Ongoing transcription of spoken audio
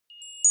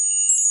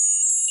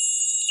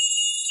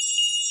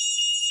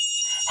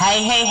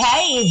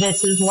Hey,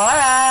 this is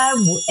Laura,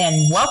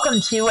 and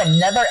welcome to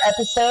another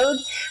episode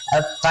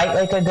of Fight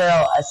Like a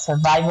Girl, a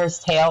Survivor's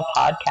Tale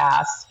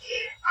podcast.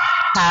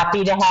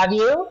 Happy to have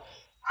you.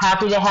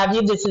 Happy to have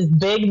you. This is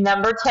big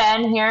number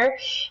 10 here,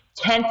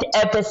 10th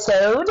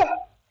episode.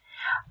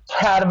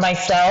 Proud of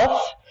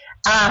myself.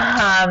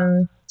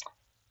 Um,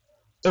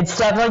 it's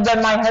definitely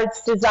been my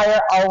heart's desire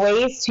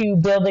always to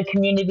build a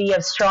community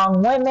of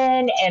strong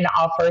women and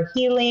offer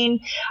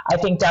healing. I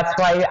think that's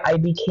why I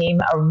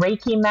became a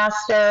Reiki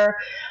master.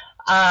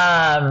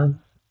 Um,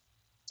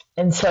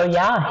 and so,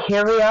 yeah,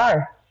 here we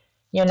are,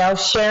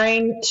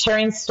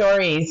 sharing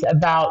stories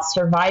about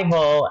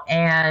survival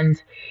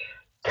and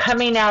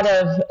coming out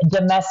of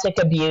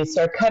domestic abuse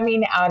or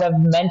coming out of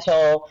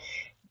mental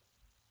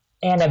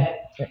and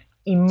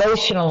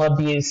emotional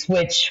abuse,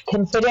 which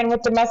can fit in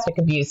with domestic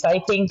abuse. I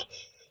think,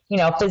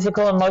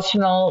 physical,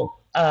 emotional,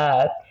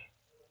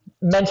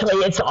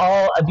 mentally, it's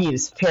all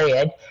abuse,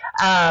 period.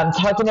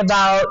 Talking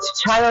about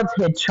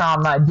childhood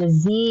trauma,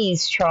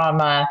 disease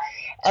trauma,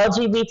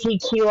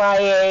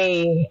 LGBTQIA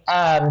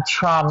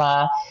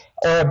trauma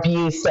or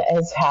abuse that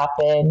has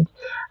happened.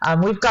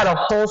 We've got a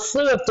whole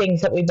slew of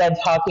things that we've been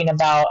talking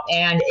about,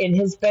 and it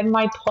has been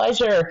my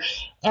pleasure.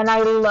 And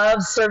I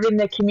love serving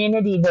the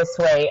community this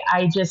way.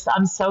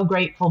 I'm so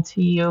grateful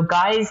to you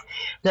guys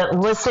that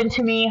listen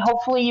to me.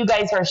 Hopefully you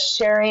guys are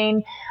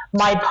sharing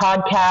my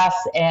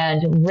podcasts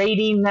and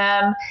rating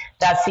them.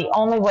 That's the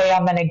only way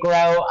I'm going to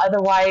grow.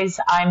 Otherwise,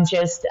 I'm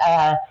just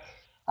a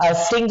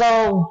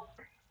single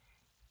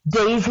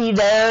daisy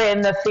there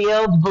in the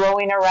field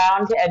blowing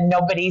around and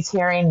nobody's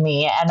hearing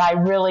me. And I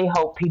really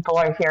hope people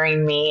are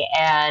hearing me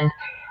and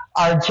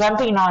are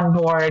jumping on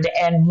board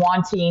and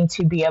wanting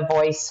to be a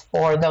voice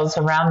for those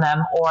around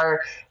them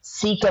or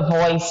seek a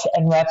voice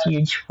and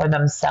refuge for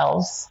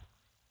themselves.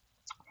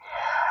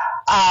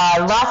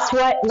 Last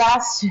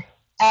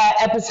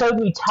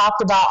episode, we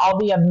talked about all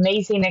the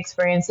amazing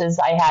experiences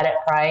I had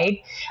at Pride,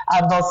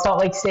 both Salt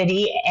Lake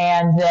City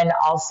and then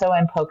also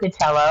in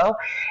Pocatello.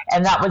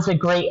 And that was a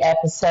great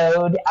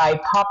episode.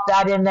 I popped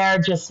that in there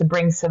just to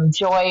bring some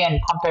joy and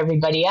pump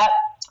everybody up.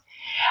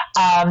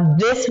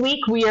 This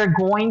week, we are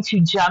going to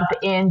jump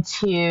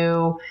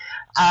into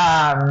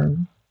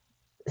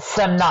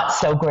some not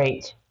so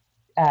great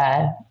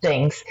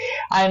things.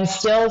 I'm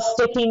still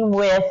sticking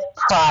with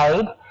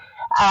Pride.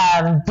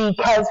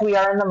 Because we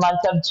are in the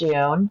month of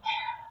June.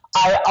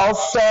 I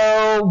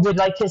also would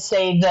like to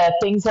say the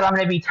things that I'm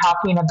going to be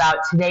talking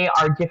about today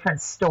are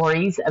different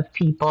stories of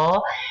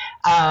people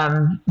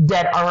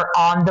that are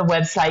on the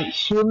website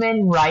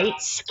Human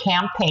Rights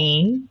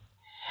Campaign.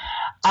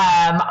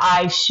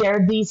 I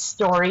shared these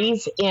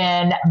stories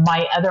in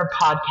my other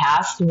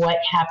podcast, What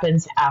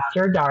Happens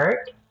After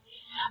Dark.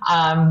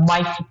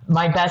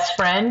 My best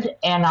friend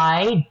and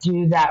I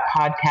do that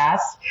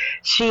podcast.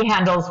 She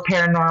handles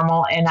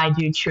paranormal and I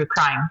do true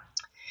crime.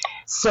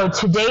 So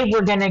today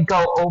we're going to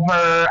go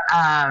over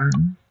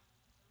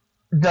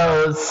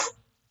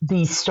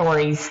these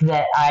stories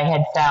that I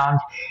had found.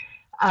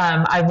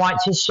 I want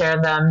to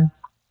share them.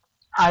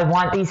 I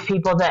want these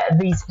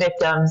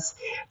victims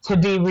to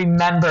be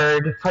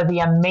remembered for the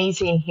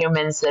amazing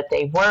humans that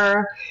they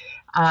were.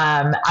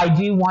 I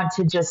do want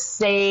to just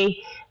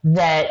say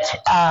that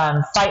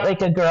Fight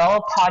Like a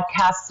Girl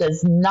podcast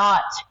does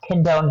not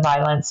condone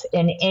violence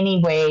in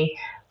any way,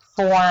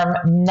 form,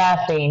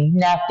 nothing,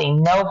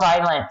 no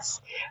violence.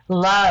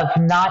 Love,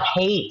 not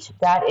hate.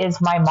 That is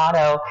my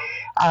motto.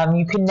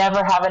 You can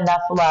never have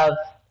enough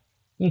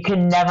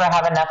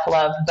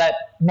love. But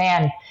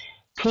man,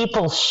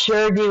 people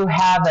sure do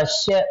have a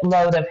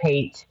shitload of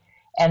hate.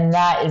 And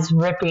that is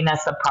ripping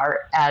us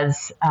apart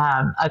as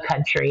a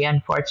country,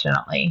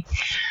 unfortunately.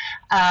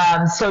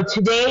 So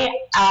today,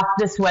 off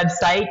this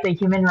website, the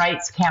Human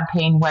Rights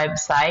Campaign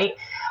website,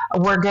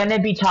 we're going to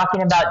be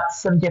talking about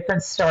some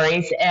different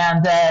stories.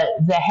 And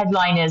the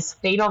headline is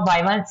Fatal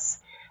Violence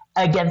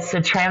Against the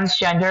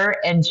Transgender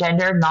and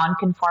Gender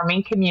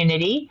Nonconforming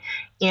Community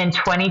in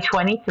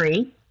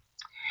 2023.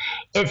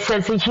 It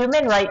says the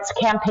Human Rights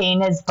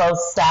Campaign is both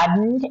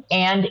saddened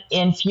and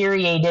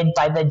infuriated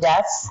by the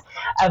deaths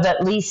of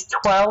at least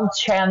 12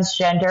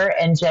 transgender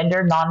and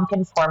gender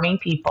nonconforming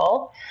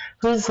people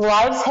whose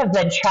lives have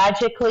been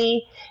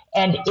tragically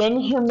and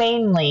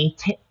inhumanely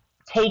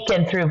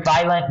taken through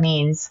violent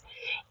means,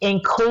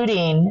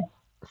 including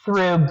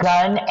through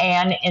gun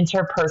and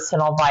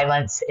interpersonal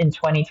violence in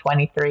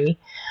 2023.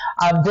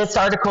 This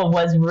article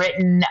was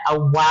written a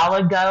while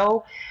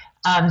ago.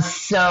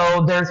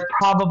 So there's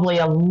probably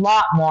a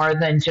lot more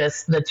than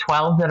just the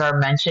 12 that are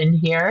mentioned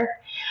here,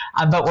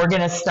 but we're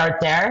going to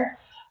start there.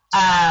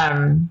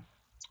 And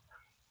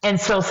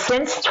so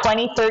since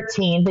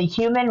 2013, the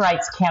Human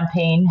Rights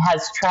Campaign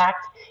has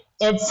tracked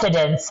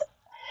incidents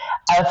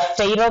of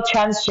fatal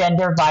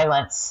transgender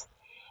violence.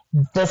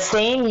 The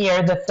same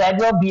year, the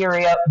Federal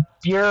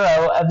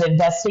Bureau of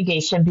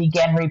Investigation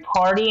began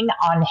reporting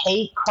on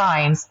hate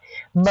crimes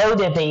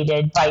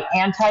motivated by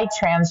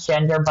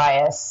anti-transgender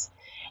bias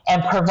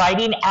and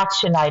providing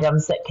action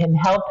items that can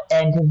help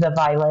end the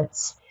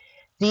violence.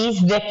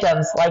 These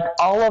victims, like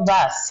all of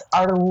us,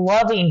 are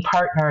loving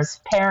partners,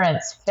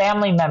 parents,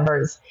 family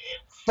members,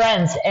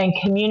 friends, and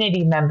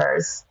community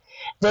members.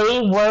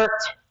 They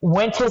worked,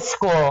 went to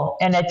school,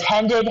 and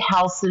attended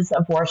houses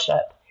of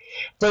worship.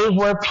 They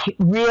were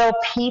real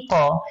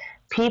people,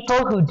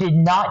 people who did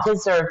not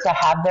deserve to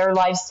have their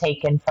lives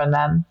taken from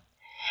them.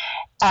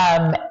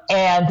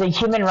 And the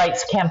Human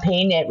Rights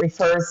Campaign, it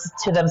refers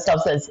to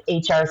themselves as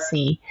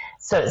HRC.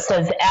 So it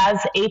says,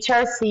 as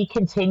HRC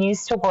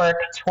continues to work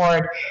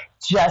toward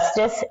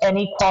justice and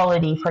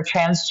equality for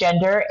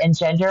transgender and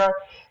gender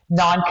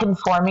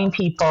nonconforming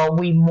people,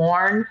 we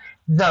mourn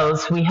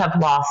those we have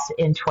lost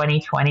in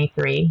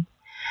 2023.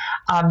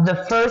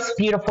 The first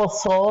beautiful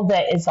soul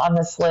that is on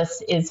this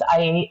list is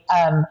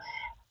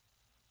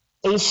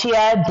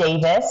Aisha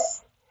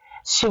Davis.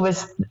 She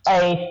was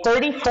a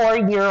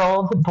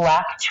 34-year-old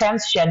Black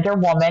transgender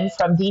woman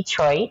from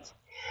Detroit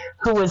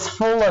who was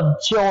full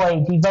of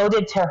joy,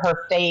 devoted to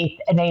her faith,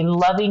 and a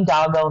loving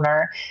dog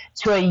owner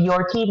to a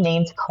Yorkie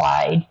named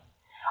Clyde.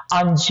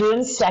 On June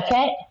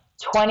 2nd,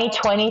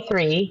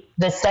 2023,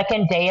 the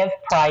second day of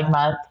Pride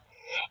Month,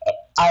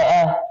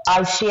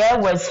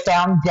 Aisha was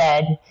found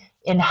dead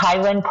in a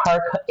Highland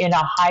Park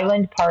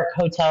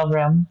hotel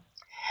room.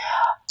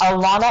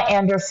 Alana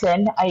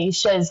Anderson,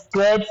 Aisha's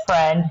good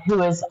friend,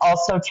 who is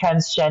also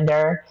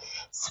transgender,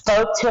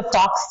 spoke to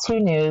Fox 2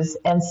 News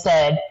and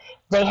said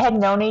they had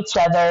known each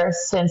other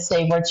since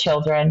they were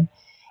children,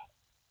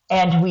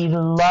 and we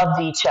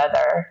loved each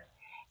other.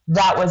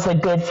 That was a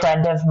good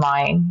friend of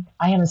mine.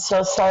 I am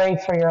so sorry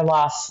for your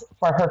loss.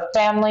 For her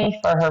family,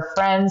 for her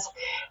friends,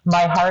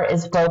 my heart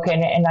is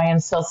broken, and I am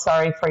so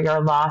sorry for your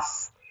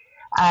loss.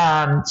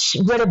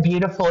 What a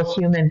beautiful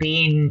human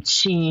being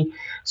she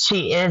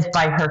is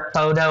by her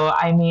photo.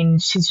 I mean,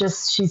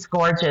 she's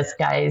gorgeous,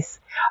 guys.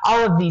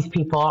 All of these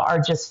people are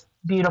just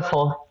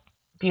beautiful,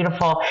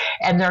 beautiful,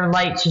 and their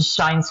light just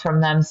shines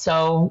from them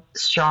so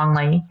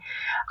strongly.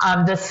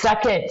 The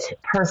second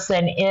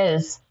person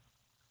is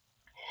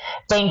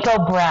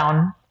Banko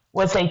Brown,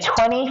 was a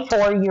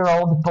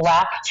 24-year-old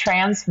Black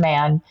trans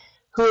man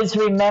who is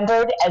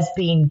remembered as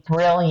being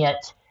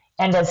brilliant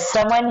and as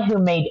someone who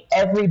made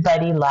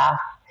everybody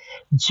laugh.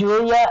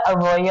 Julia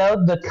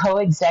Arroyo, the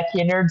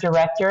co-executive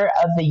director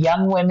of the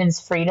Young Women's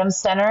Freedom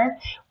Center,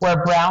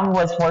 where Brown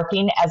was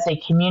working as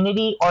a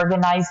community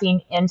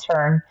organizing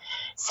intern,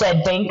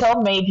 said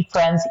Banko made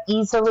friends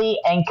easily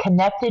and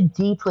connected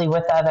deeply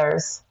with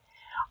others.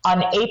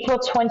 On April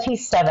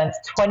 27,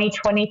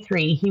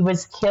 2023, he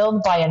was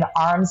killed by an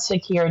armed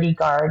security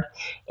guard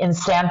in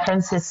San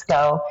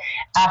Francisco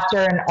after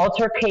an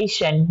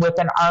altercation with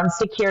an armed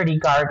security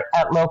guard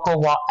at a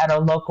local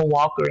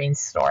Walgreens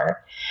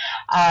store.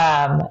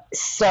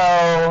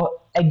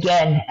 So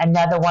again,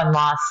 another one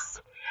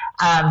lost.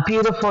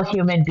 Beautiful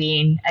human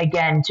being.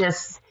 Again,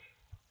 just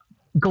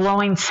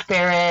glowing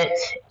spirit,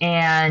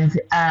 and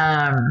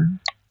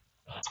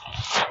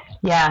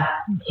yeah,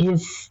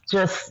 he's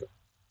just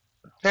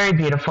very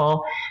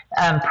beautiful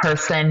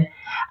person.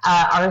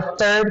 Our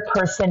third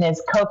person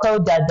is Coco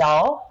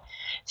Dadal.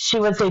 She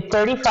was a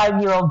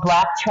 35-year-old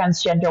Black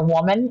transgender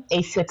woman,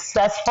 a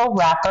successful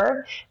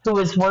rapper who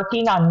was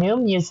working on new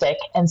music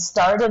and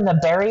starred in the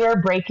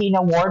barrier-breaking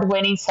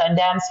award-winning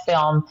Sundance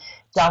film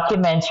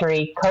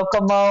documentary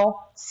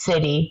Kokomo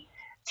City.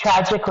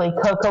 Tragically,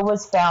 Coco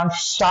was found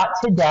shot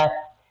to death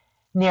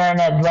near an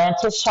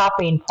Atlanta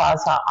shopping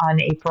plaza on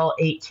April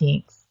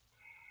 18th.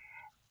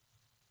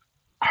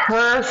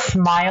 Her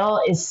smile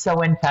is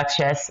so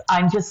infectious.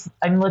 I'm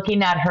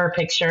looking at her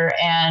picture,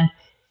 and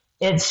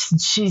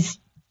she's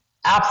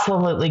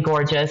absolutely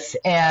gorgeous.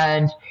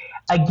 And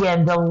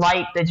again, the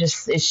light that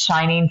just is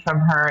shining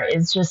from her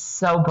is just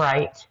so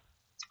bright.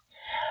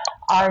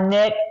 Our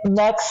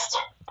next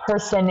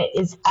person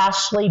is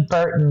Ashley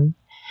Burton.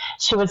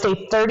 She was a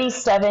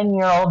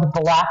 37-year-old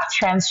Black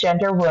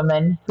transgender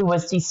woman who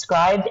was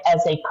described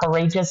as a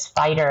courageous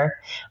fighter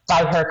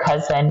by her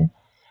cousin.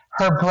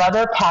 Her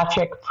brother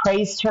Patrick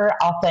praised her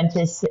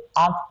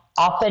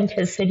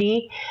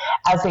authenticity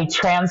as a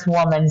trans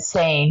woman,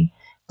 saying,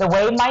 "The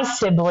way my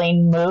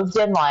sibling moved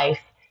in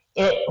life,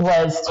 it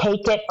was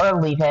take it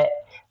or leave it.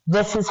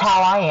 This is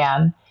how I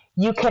am.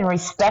 You can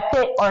respect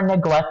it or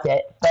neglect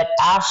it, but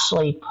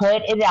Ashley,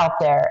 put it out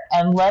there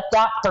and let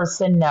that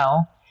person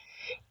know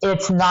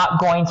it's not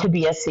going to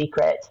be a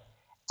secret."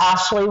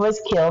 Ashley was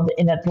killed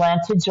in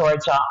Atlanta,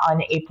 Georgia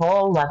on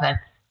April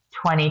 11th,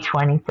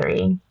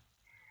 2023.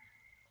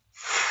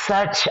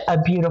 Such a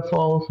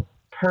beautiful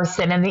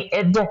person. And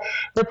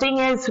the thing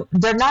is,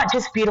 they're not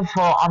just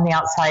beautiful on the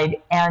outside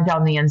and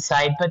on the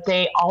inside, but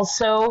they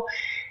also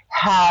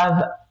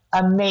have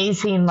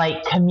amazing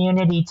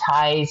community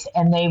ties,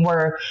 and they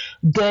were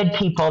good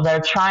people.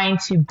 They're trying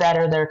to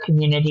better their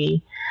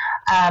community.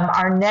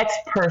 Our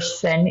next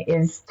person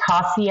is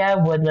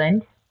Tasia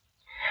Woodland,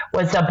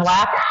 was a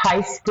Black,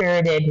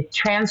 high-spirited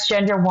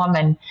transgender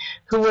woman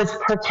who was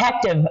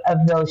protective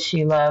of those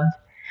she loved.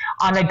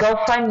 On a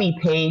GoFundMe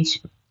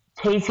page,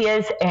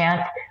 Tasia's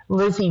aunt,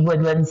 Lizzie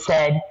Woodland,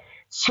 said,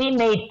 "She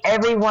made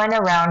everyone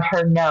around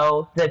her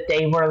know that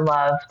they were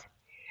loved."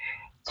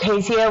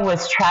 Kezia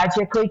was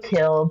tragically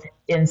killed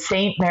in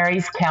St.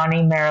 Mary's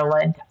County,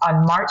 Maryland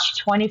on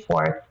March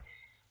 24th,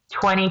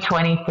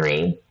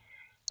 2023.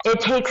 It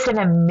takes an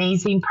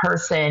amazing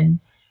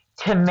person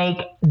to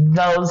make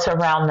those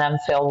around them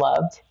feel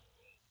loved.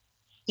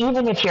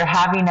 Even if you're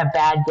having a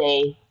bad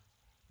day,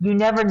 you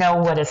never know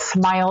what a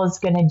smile is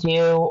going to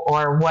do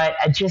or what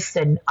just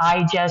an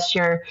eye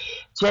gesture,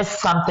 just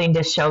something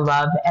to show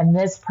love. And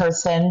this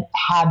person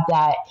had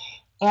that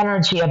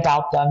energy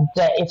about them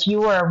that if you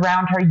were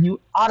around her,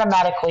 you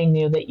automatically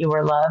knew that you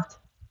were loved.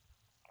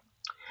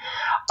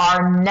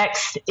 Our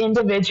next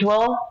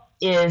individual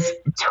is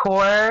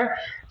Tortuguita,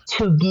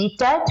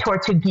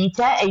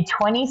 a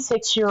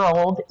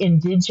 26-year-old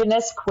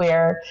indigenous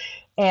queer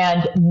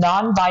and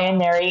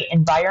non-binary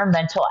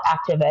environmental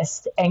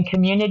activist and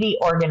community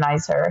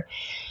organizer.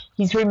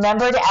 He's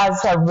remembered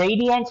as a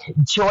radiant,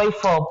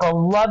 joyful,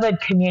 beloved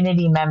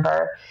community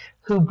member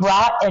who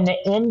brought an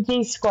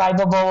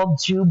indescribable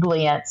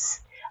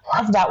jubilance,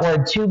 love that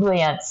word,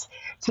 jubilance,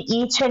 to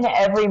each and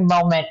every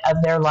moment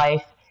of their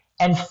life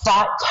and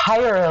fought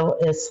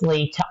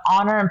tirelessly to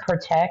honor and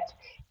protect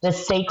the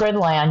sacred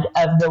land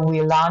of the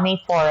Wilani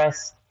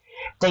Forest.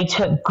 They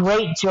took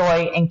great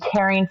joy in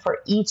caring for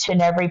each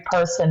and every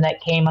person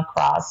that came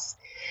across.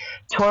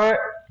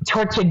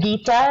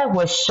 Tortuguita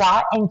was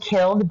shot and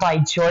killed by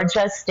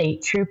Georgia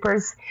state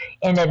troopers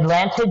in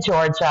Atlanta,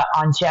 Georgia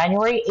on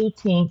January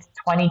 18th,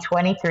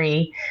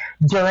 2023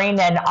 during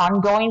an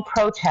ongoing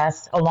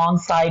protest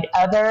alongside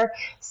other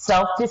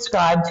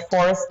self-described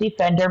forest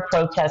defender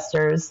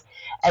protesters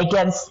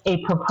against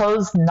a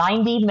proposed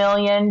 $90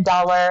 million,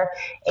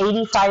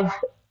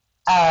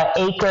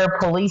 85-acre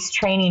police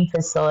training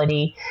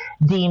facility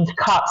deemed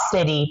Cop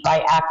City by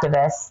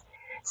activists,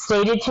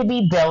 stated to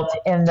be built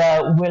in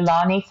the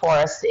Wilani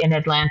Forest in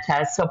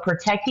Atlanta. So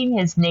protecting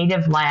his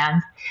native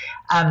land,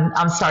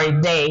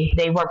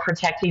 they were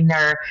protecting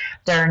their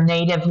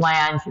native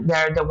land,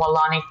 the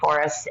Wilani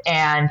Forest,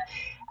 and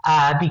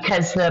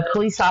because the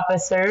police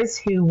officers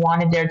who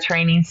wanted their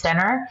training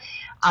center,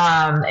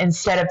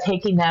 instead of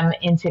taking them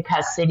into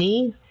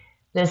custody,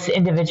 this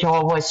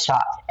individual was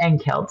shot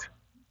and killed.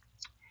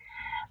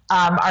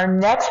 Our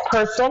next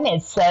person,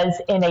 it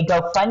says, in a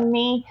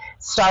GoFundMe,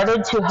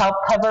 started to help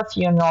cover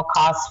funeral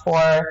costs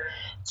for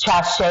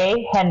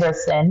Chashay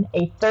Henderson,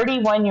 a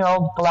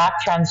 31-year-old Black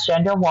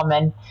transgender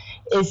woman,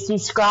 is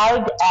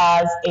described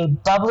as a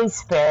bubbly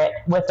spirit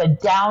with a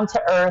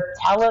down-to-earth,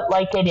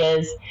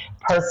 tell-it-like-it-is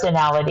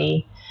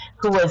personality,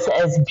 who was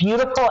as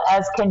beautiful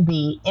as can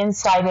be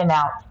inside and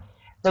out.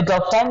 The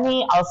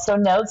GoFundMe also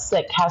notes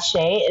that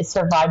Chashay is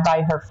survived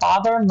by her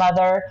father,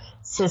 mother,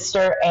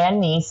 sister, and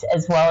niece,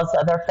 as well as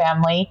other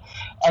family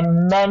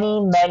and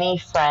many, many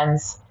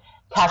friends.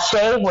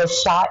 Chashay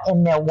was shot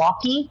in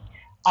Milwaukee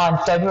on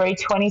February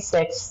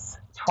 26,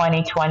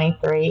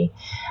 2023.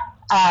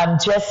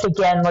 Just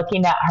again,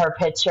 looking at her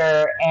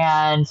picture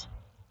and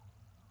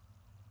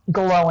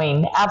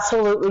glowing,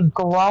 absolutely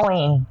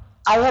glowing.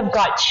 I have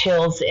got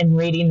chills in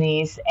reading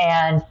these,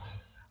 and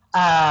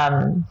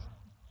I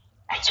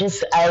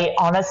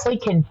honestly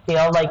can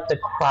feel like the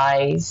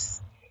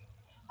cries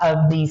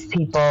of these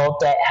people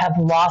that have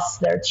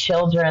lost their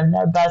children,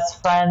 their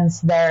best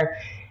friends, their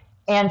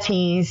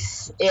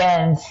aunties,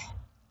 and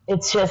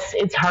it's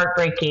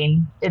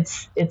heartbreaking.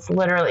 It's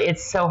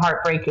so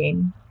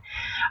heartbreaking.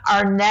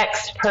 Our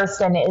next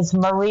person is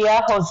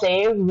Maria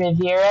Jose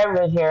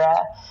Rivera,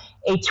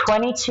 a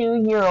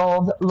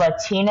 22-year-old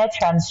Latina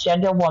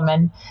transgender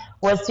woman,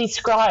 was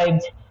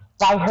described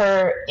by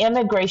her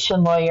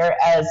immigration lawyer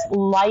as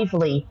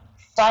lively,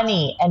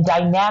 funny, and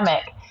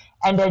dynamic,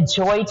 and a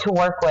joy to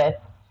work with.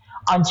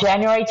 On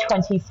January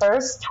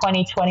 21st,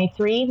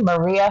 2023,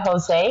 Maria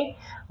Jose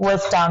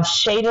was found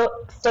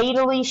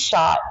fatally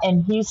shot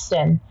in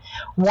Houston,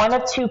 one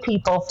of two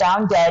people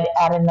found dead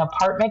at an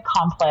apartment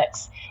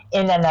complex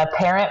in an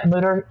apparent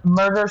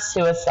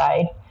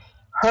murder-suicide.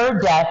 Her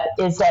death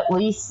is at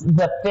least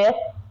the fifth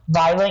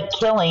violent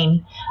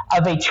killing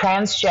of a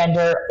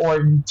transgender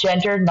or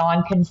gender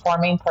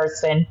non-conforming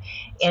person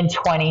in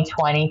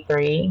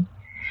 2023.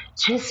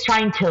 Just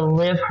trying to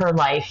live her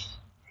life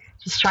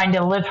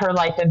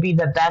and be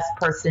the best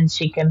person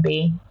she can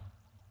be.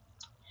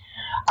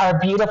 Our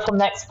beautiful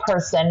next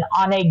person,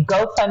 on a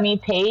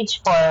GoFundMe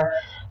page for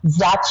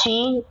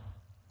Zachi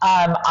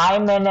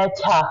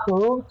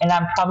Imenetahu, and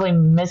I'm probably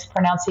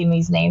mispronouncing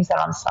these names, and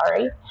I'm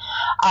sorry.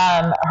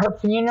 Her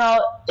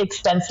funeral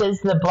expenses,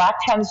 the Black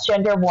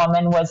transgender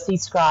woman was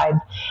described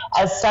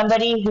as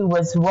somebody who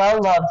was well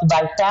loved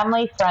by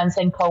family, friends,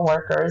 and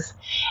coworkers,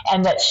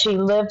 and that she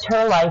lived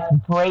her life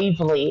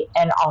bravely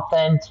and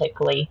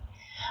authentically.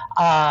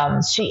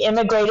 She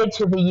immigrated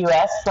to the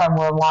U.S. from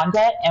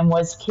Rwanda and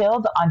was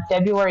killed on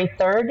February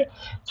 3rd,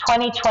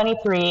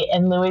 2023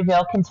 in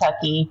Louisville,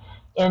 Kentucky,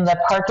 in the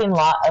parking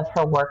lot of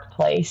her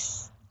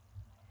workplace.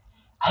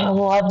 I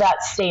love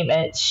that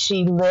statement.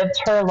 She lived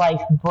her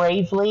life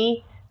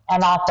bravely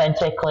and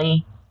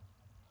authentically.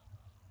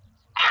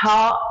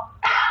 I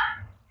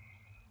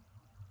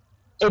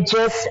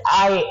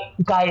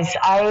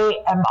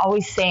am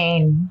always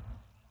saying,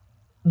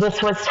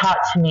 this was taught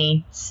to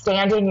me.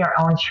 Stand in your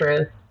own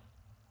truth.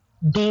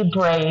 Be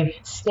brave.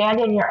 Stand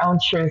in your own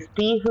truth.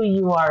 Be who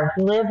you are.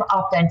 Live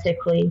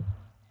authentically.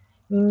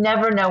 You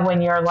never know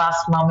when your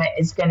last moment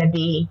is going to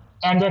be.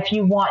 And if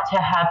you want to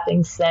have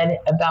things said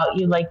about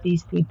you like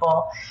these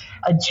people,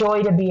 a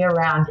joy to be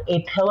around,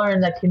 a pillar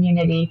in the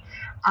community,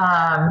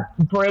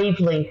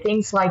 bravely,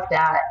 things like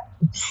that,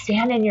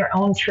 stand in your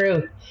own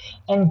truth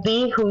and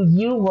be who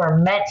you were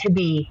meant to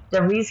be,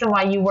 the reason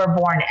why you were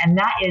born. And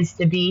that is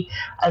to be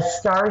a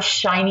star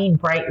shining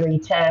brightly,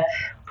 to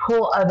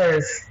pull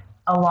others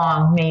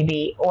along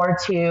maybe, or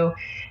to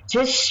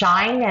just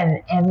shine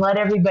and let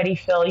everybody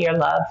feel your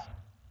love.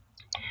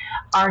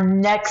 Our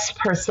next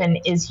person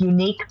is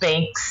Unique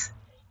Banks.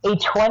 A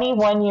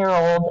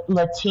 21-year-old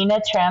Latina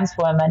trans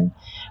woman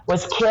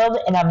was killed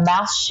in a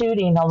mass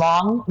shooting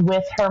along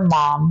with her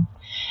mom,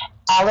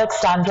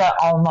 Alexandra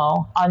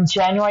Olmo, on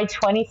January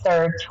 23,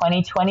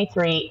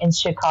 2023 in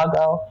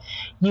Chicago.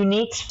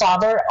 Unique's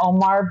father,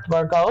 Omar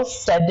Burgos,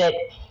 said that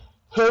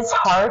his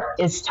heart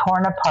is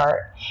torn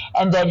apart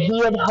and that he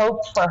had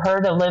hoped for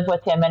her to live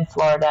with him in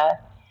Florida.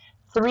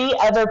 3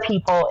 other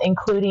people,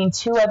 including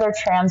 2 other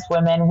trans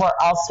women, were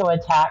also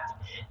attacked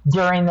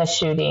during the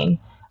shooting,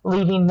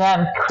 leaving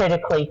them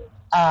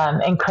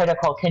in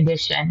critical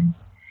condition.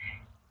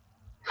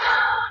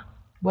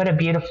 What a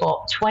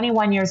beautiful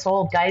 21 years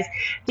old, guys.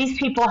 These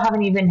people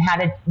didn't even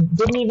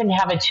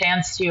have a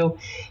chance to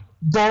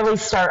barely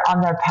start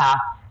on their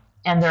path,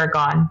 and they're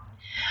gone.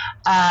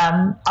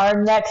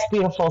 Our next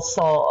beautiful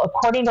soul.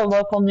 According to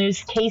local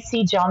news,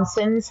 Casey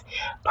Johnson's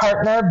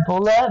partner,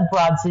 Bula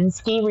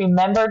Brodzinski,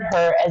 remembered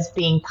her as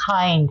being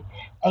kind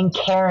and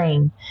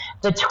caring.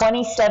 The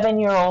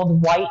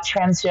 27-year-old white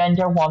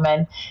transgender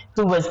woman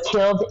who was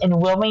killed in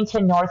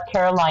Wilmington, North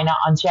Carolina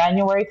on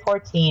January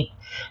 14th,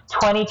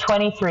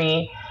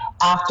 2023,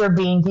 after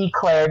being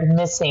declared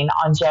missing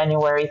on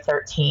January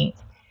 13th.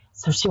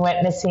 So she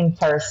went missing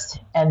first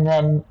and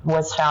then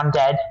was found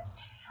dead.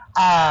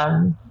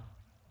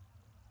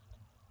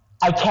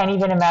 I can't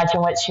even imagine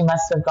what she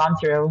must have gone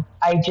through.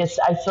 I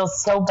feel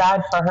so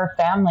bad for her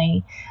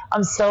family.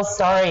 I'm so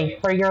sorry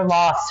for your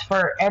loss,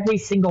 for every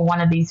single one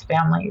of these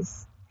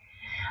families.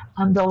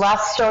 The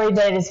last story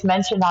that is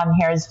mentioned on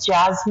here is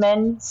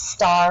Jasmine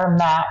Starr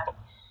Mack.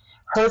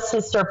 Her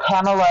sister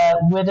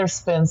Pamela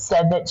Witherspoon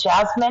said that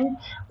Jasmine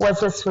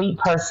was a sweet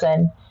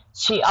person.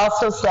 She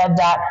also said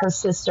that her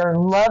sister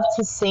loved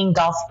to sing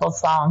gospel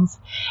songs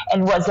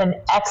and was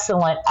an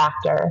excellent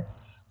actor.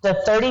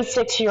 The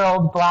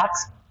 36-year-old Black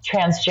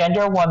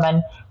transgender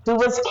woman who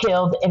was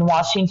killed in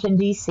Washington,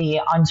 D.C.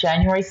 on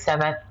January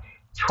 7th,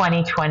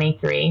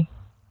 2023.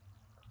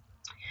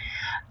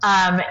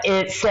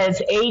 It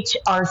says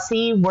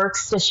HRC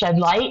works to shed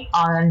light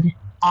on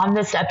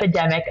this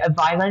epidemic of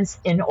violence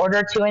in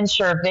order to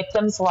ensure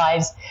victims'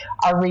 lives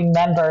are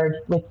remembered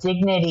with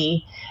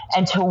dignity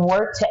and to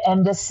work to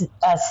end the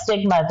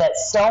stigma that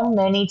so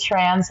many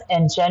trans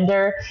and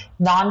gender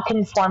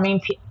non-conforming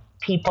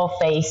people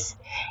face.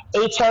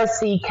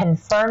 HRC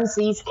confirms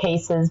these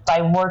cases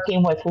by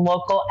working with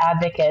local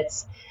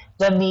advocates,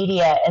 the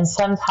media, and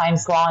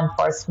sometimes law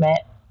enforcement.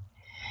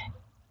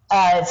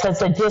 It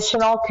says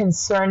additional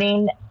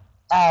concerning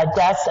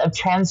deaths of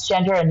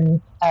transgender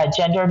and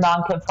gender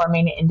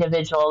nonconforming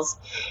individuals.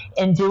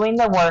 In doing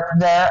the work,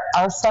 there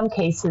are some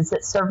cases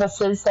at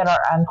services that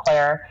are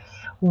unclear,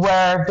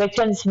 where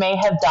victims may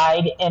have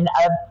died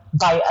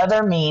by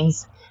other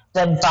means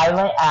than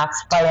violent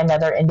acts by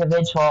another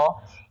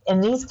individual. In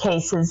these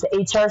cases,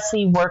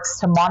 HRC works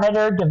to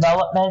monitor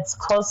developments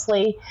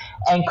closely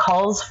and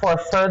calls for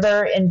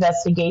further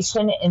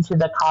investigation into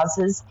the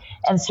causes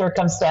and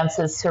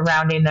circumstances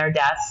surrounding their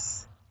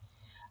deaths.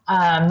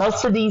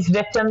 Most of these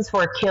victims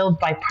were killed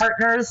by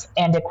partners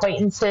and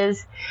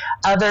acquaintances,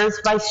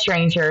 others by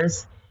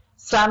strangers,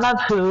 some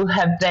of who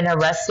have been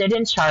arrested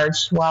and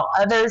charged, while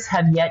others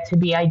have yet to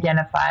be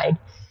identified.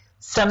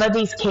 Some of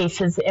these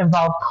cases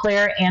involve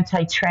clear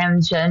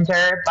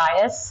anti-transgender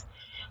bias.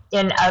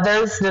 In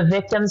others, the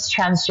victim's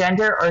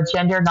transgender or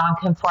gender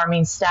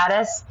nonconforming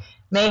status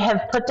may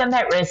have put them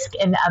at risk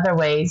in other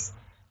ways,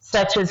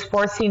 such as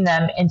forcing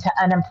them into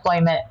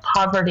unemployment,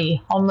 poverty,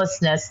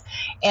 homelessness,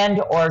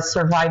 and or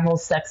survival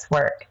sex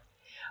work.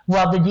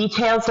 While the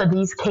details of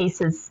these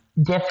cases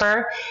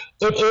differ,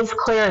 it is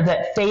clear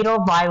that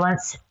fatal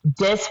violence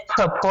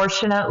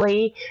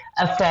disproportionately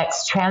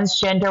affects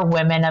transgender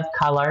women of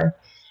color,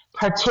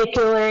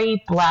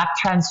 particularly Black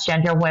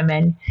transgender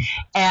women,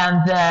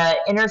 and the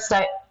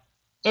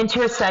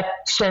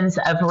intersections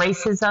of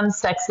racism,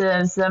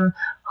 sexism,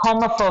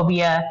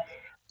 homophobia,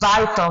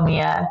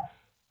 biphobia,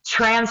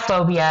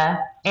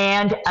 transphobia,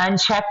 and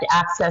unchecked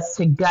access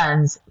to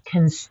guns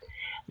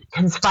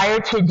conspire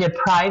to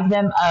deprive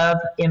them of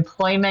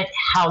employment,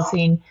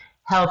 housing,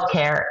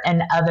 healthcare,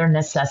 and other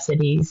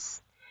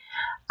necessities.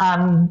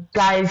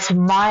 Guys,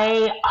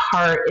 my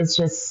heart is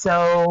just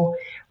so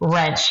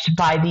wrenched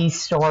by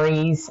these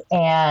stories,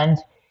 and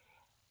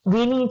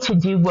we need to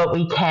do what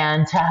we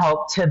can to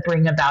help to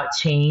bring about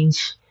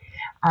change.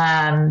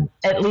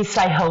 At least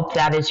I hope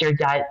that is your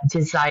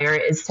desire,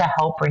 is to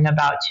help bring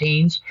about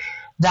change.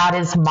 That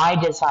is my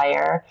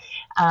desire.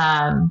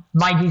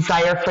 My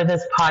desire for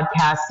this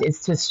podcast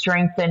is to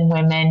strengthen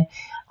women,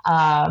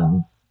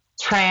 um,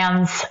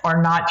 trans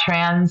or not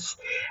trans,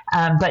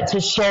 but to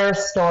share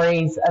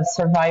stories of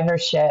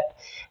survivorship,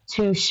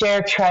 to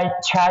share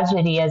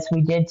tragedy as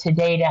we did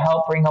today to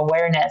help bring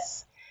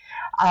awareness.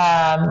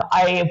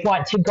 I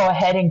want to go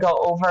ahead and go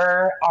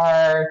over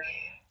our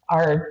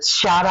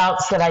shout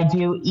outs that I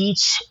do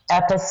each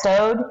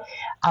episode.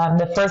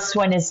 The first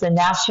one is the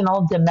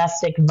National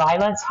Domestic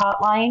Violence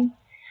Hotline,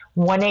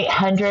 1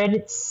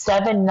 800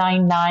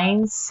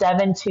 799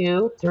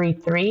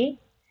 7233.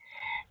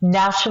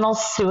 National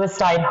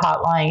Suicide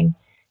Hotline.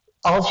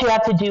 All you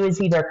have to do is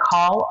either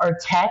call or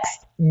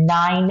text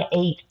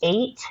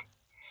 988.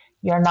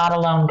 You're not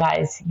alone,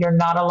 guys. You're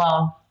not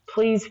alone.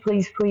 Please,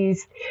 please,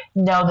 please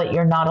know that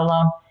you're not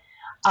alone.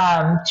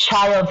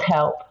 Child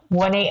Help,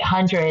 1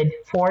 800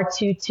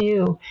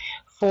 422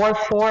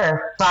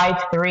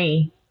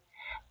 4453.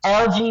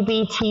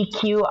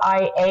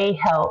 LGBTQIA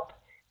Help,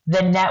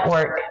 the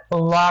network,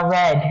 Law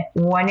Red,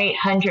 1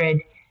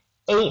 800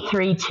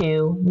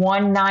 832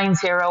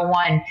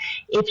 1901.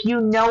 If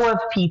you know of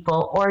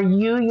people or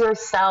you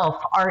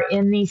yourself are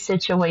in these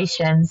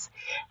situations,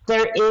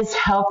 there is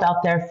help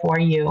out there for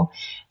you.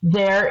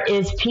 There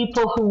is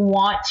people who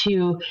want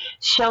to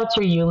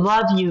shelter you,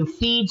 love you,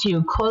 feed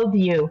you, clothe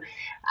you,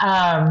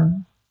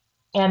 and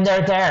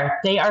they're there.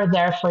 They are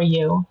there for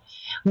you.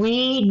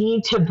 We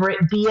need to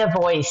be a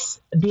voice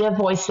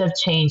of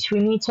change. We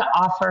need to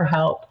offer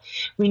help.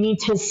 We need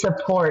to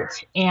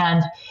support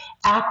and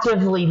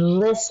actively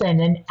listen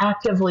and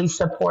actively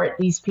support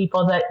these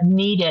people that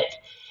need it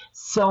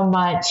so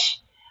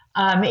much.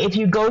 If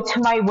you go to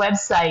my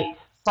website,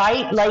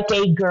 Fight Like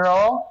a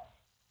Girl,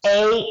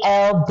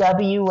 ALWA.wix,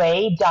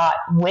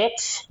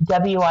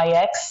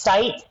 W-I-X,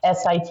 site,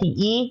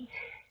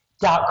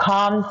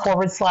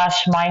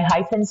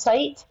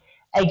 SITE.com/my-site.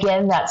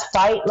 Again, that's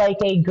Fight Like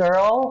a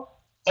Girl,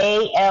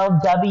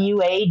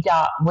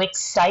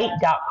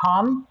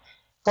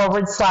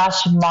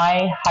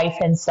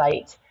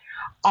 ALWA.wixsite.com/my-site.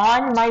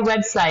 On my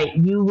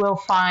website, you will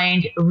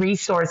find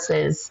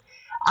resources,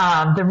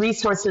 the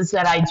resources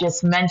that I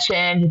just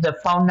mentioned, the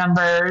phone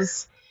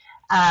numbers.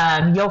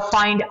 You'll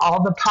find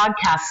all the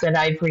podcasts that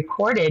I've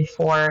recorded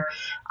for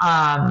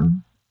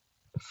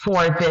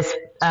this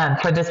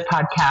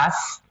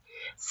podcast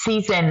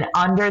season.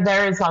 Under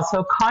there is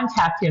also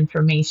contact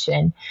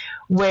information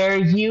where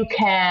you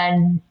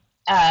can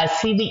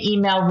see the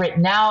email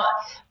written out,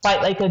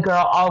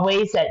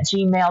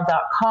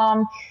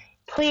 fightlikeagirlalways@gmail.com.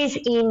 Please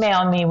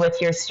email me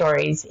with your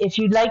stories. If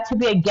you'd like to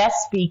be a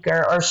guest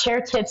speaker or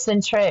share tips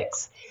and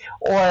tricks,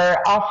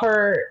 or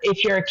offer,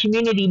 if you're a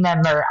community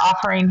member,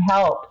 offering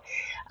help,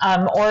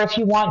 or if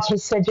you want to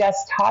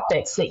suggest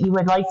topics that you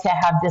would like to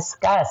have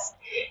discussed,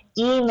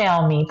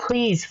 email me,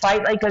 please,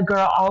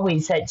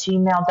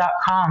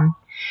 fightlikeagirlalways@gmail.com.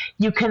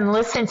 You can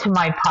listen to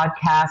my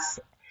podcasts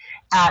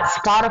at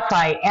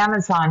Spotify,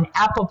 Amazon,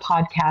 Apple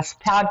Podcasts,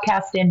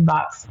 Podcast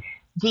Inbox,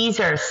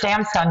 Deezer,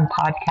 Samsung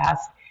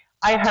Podcast,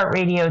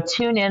 iHeartRadio,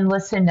 TuneIn,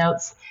 Listen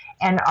Notes,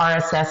 and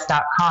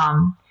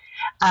RSS.com.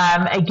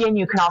 Again,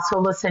 you can also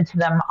listen to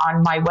them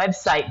on my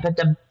website, but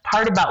the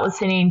part about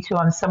listening to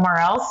them somewhere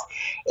else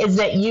is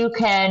that you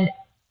can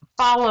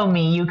follow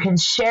me, you can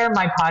share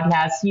my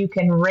podcast, you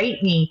can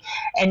rate me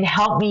and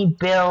help me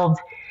build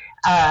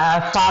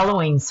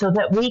following so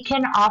that we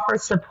can offer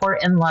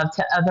support and love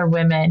to other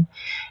women.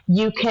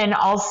 You can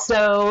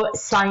also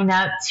sign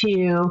up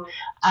to,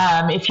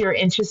 if you're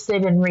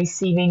interested in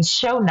receiving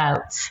show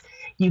notes,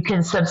 you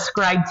can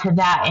subscribe to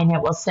that and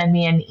it will send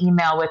me an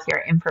email with your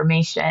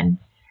information.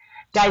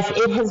 Guys,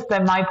 it has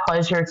been my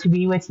pleasure to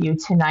be with you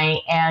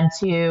tonight and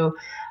to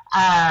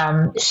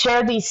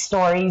share these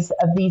stories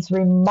of these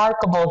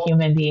remarkable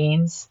human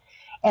beings.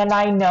 And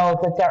I know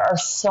that there are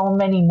so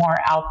many more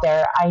out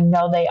there. I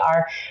know they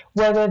are,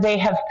 whether they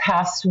have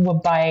passed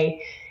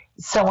by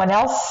someone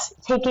else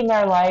taking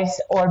their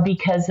lives or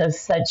because of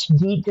such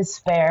deep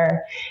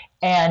despair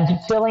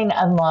and feeling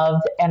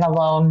unloved and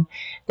alone,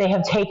 they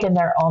have taken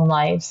their own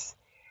lives.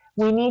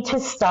 We need to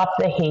stop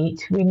the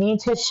hate. We need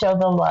to show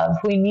the love.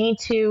 We need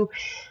to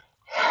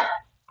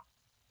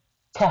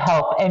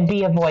help and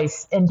be a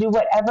voice and do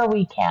whatever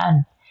we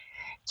can.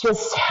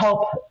 Just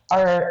help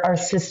our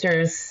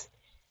sisters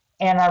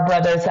and our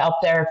brothers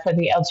out there for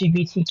the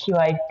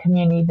LGBTQI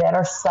community that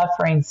are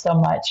suffering so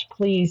much.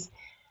 Please.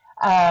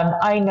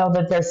 I know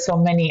that there's so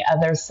many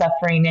others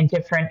suffering in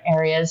different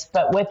areas,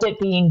 but with it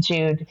being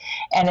Jude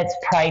and it's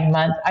Pride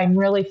Month, I'm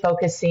really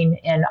focusing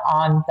in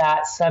on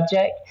that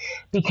subject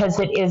because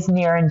it is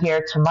near and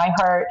dear to my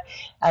heart.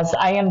 As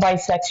I am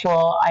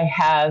bisexual, I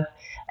have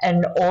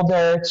an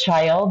older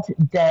child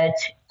that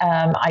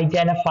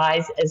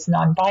identifies as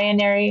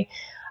non-binary.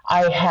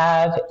 I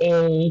have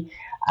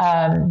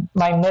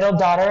my middle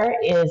daughter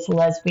is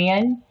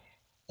lesbian,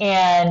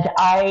 and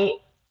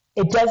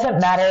it doesn't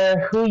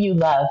matter who you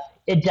love.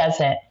 It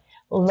doesn't.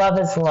 Love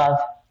is love.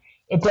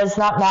 It does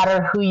not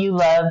matter who you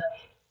love.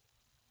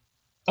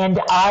 And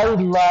I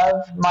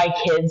love my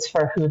kids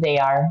for who they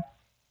are.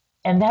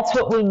 And that's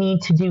what we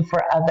need to do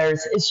for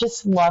others is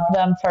just love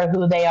them for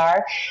who they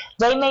are.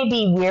 They may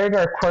be weird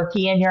or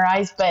quirky in your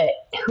eyes, but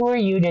who are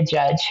you to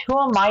judge? Who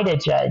am I to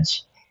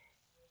judge?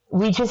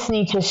 We just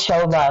need to show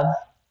love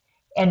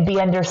and be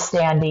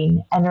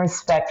understanding and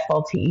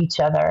respectful to each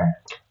other.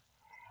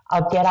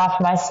 I'll get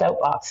off my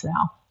soapbox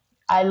now.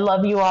 I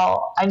love you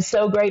all. I'm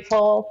so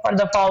grateful for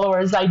the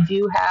followers I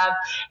do have,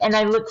 and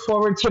I look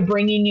forward to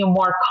bringing you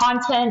more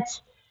content.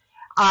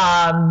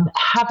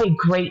 Have a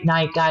great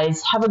night,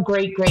 guys. Have a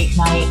great, great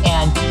night,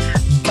 and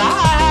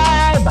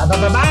bye. Bye,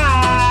 bye, bye, bye.